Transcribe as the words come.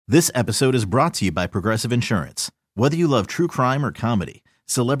This episode is brought to you by Progressive Insurance. Whether you love true crime or comedy,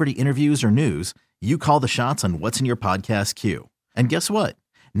 celebrity interviews or news, you call the shots on what's in your podcast queue. And guess what?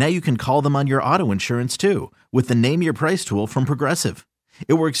 Now you can call them on your auto insurance too with the Name Your Price tool from Progressive.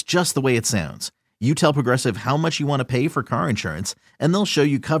 It works just the way it sounds. You tell Progressive how much you want to pay for car insurance, and they'll show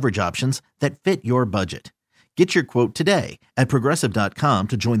you coverage options that fit your budget. Get your quote today at Progressive.com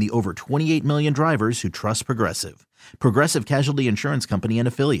to join the over 28 million drivers who trust Progressive. Progressive Casualty Insurance Company and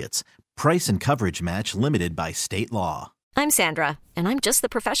Affiliates. Price and coverage match limited by state law. I'm Sandra, and I'm just the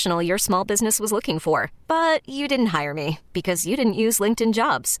professional your small business was looking for. But you didn't hire me because you didn't use LinkedIn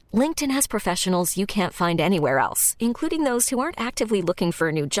Jobs. LinkedIn has professionals you can't find anywhere else, including those who aren't actively looking for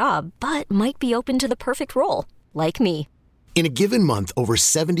a new job, but might be open to the perfect role, like me. In a given month, over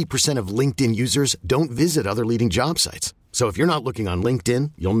 70% of LinkedIn users don't visit other leading job sites. So if you're not looking on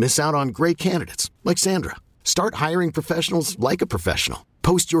LinkedIn, you'll miss out on great candidates like Sandra. Start hiring professionals like a professional.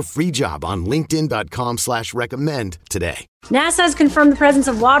 Post your free job on linkedin.com/recommend today. NASA has confirmed the presence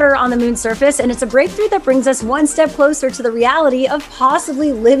of water on the moon's surface, and it's a breakthrough that brings us one step closer to the reality of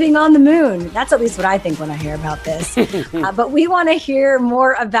possibly living on the moon. That's at least what I think when I hear about this. But we want to hear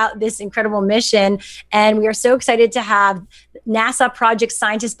more about this incredible mission, and we are so excited to have NASA project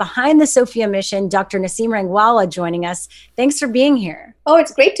scientist behind the SOFIA mission, Dr. Naseem Rangwala, joining us. Thanks for being here. Oh,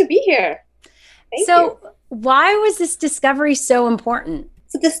 it's great to be here. Thank you. Why was this discovery so important?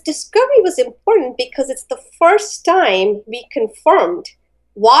 So this discovery was important because it's the first time we confirmed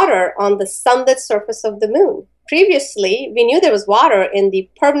water on the sunlit surface of the moon. Previously, we knew there was water in the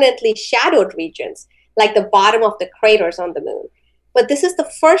permanently shadowed regions, like the bottom of the craters on the moon. But this is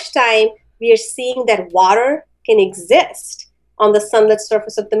the first time we are seeing that water can exist on the sunlit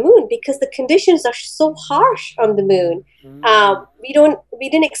surface of the moon because the conditions are so harsh on the moon. We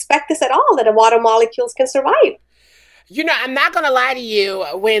didn't expect this at all, that the water molecules can survive. You know, I'm not going to lie to you.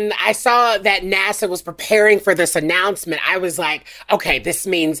 When I saw that NASA was preparing for this announcement, I was like, okay, this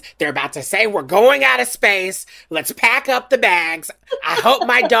means they're about to say we're going out of space. Let's pack up the bags. I hope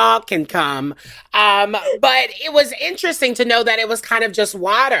my dog can come. But it was interesting to know that it was kind of just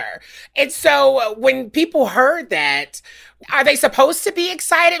water. And so when people heard that, are they supposed to be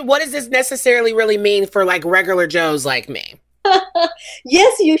excited? What does this necessarily really mean for like regular Joes like me?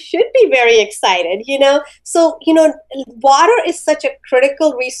 Yes, you should be very excited, So, water is such a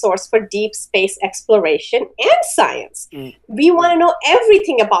critical resource for deep space exploration and science. We want to know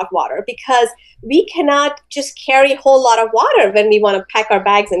everything about water because we cannot just carry a whole lot of water when we want to pack our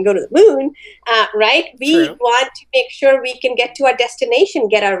bags and go to the moon, right? We want to make sure we can get to our destination,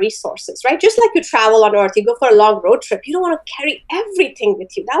 get our resources, right? Just like you travel on Earth, you go for a long road trip, you don't want to carry everything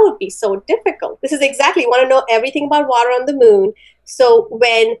with you. That would be so difficult. This is exactly, you want to know everything about water on the moon. So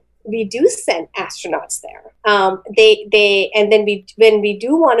when we do send astronauts there, when we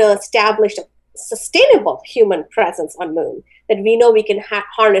do want to establish a sustainable human presence on moon, that we know we can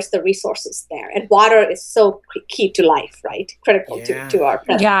harness the resources there. And water is so key to life, right? Critical to our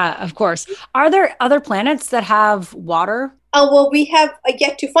presence. Yeah, of course. Are there other planets that have water? Well, we have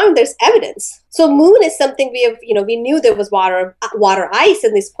yet to find. There's evidence. So moon is something we have, we knew there was water ice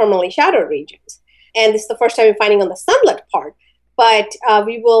in these permanently shadowed regions. And this is the first time we're finding on the sunlit part. But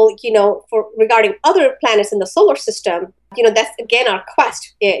we will, regarding other planets in the solar system, that's again our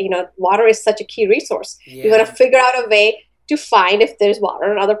quest. Water is such a key resource. Yeah. We want to figure out a way to find if there's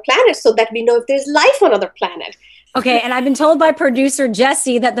water on other planets so that we know if there's life on other planets. Okay, and I've been told by producer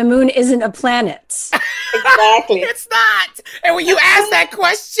Jesse that the moon isn't a planet. Exactly. It's not. And when you asked that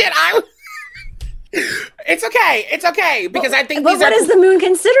question, it's okay. Because I think what is the moon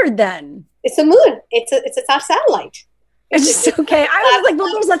considered then? It's a moon. It's our satellite. It's just okay. I was like,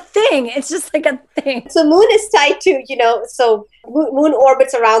 well, there's a thing. It's just like a thing. So moon is tied to, so moon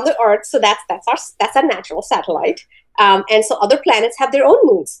orbits around the Earth. So that's a natural satellite. And so other planets have their own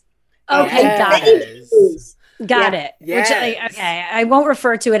moons. Okay, got it. Got it. Yes. I won't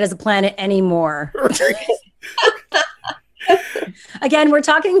refer to it as a planet anymore. Again, we're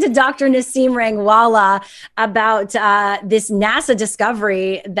talking to Dr. Naseem Rangwala about this NASA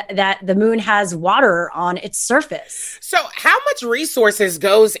discovery that the moon has water on its surface. So how much resources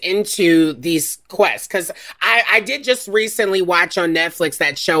goes into these quests? Because I did just recently watch on Netflix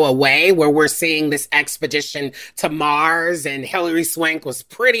that show Away, where we're seeing this expedition to Mars, and Hilary Swank was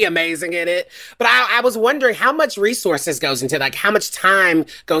pretty amazing in it. But I was wondering how much resources goes into, like, how much time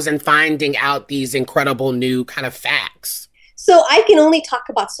goes in finding out these incredible new kind of facts? So I can only talk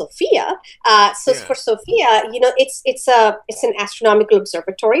about SOFIA. For SOFIA, it's an astronomical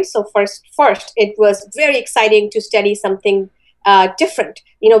observatory. So first, it was very exciting to study something different.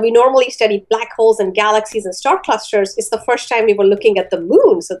 We normally study black holes and galaxies and star clusters. It's the first time we were looking at the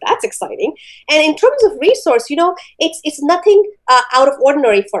moon, so that's exciting. And in terms of resource, it's nothing out of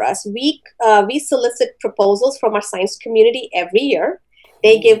ordinary for us. We solicit proposals from our science community every year.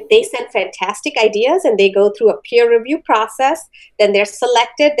 They send fantastic ideas, and they go through a peer review process. Then they're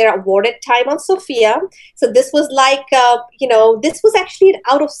selected, they're awarded time on SOFIA. So this was like, this was actually an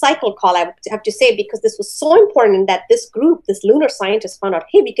out of cycle call, I have to say, because this was so important that this group, this lunar scientists found out,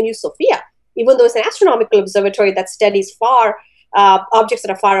 hey, we can use SOFIA, even though it's an astronomical observatory that studies objects that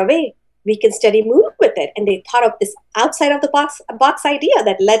are far away. We can study moon with it. And they thought of this outside of the box idea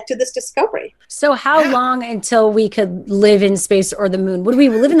that led to this discovery. So how long until we could live in space or the moon? Would we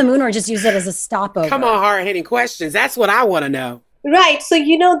live in the moon or just use it as a stopover? Come on, hard-hitting questions. That's what I want to know. Right. So,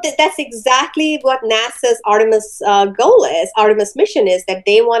 that's exactly what NASA's Artemis goal is. Artemis mission is that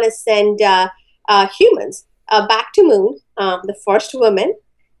they want to send humans back to moon, the first woman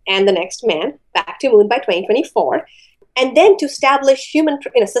and the next man back to moon by 2024. And then to establish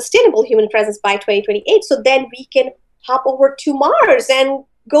sustainable human presence by 2028. So then we can hop over to Mars and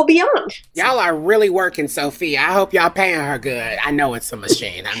go beyond. Y'all are really working, Sophia. I hope y'all paying her good. I know it's a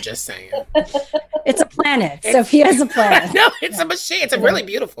machine. I'm just saying. It's a planet. Sophia's a planet. No, it's a machine. It's a really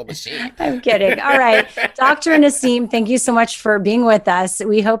beautiful machine. I'm kidding. All right. Dr. Naseem, thank you so much for being with us.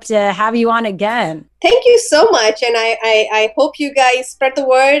 We hope to have you on again. Thank you so much. And I hope you guys spread the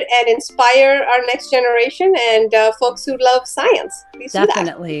word and inspire our next generation and folks who love science. Please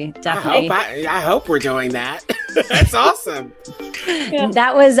Definitely. do that. Definitely. I hope we're doing that. That's awesome. Yeah.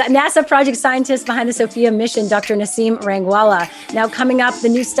 That was NASA project scientist behind the SOFIA mission, Dr. Naseem Rangwala. Now coming up, the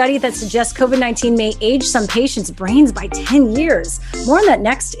new study that suggests COVID-19 may age some patients' brains by 10 years. More on that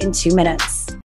next in 2 minutes.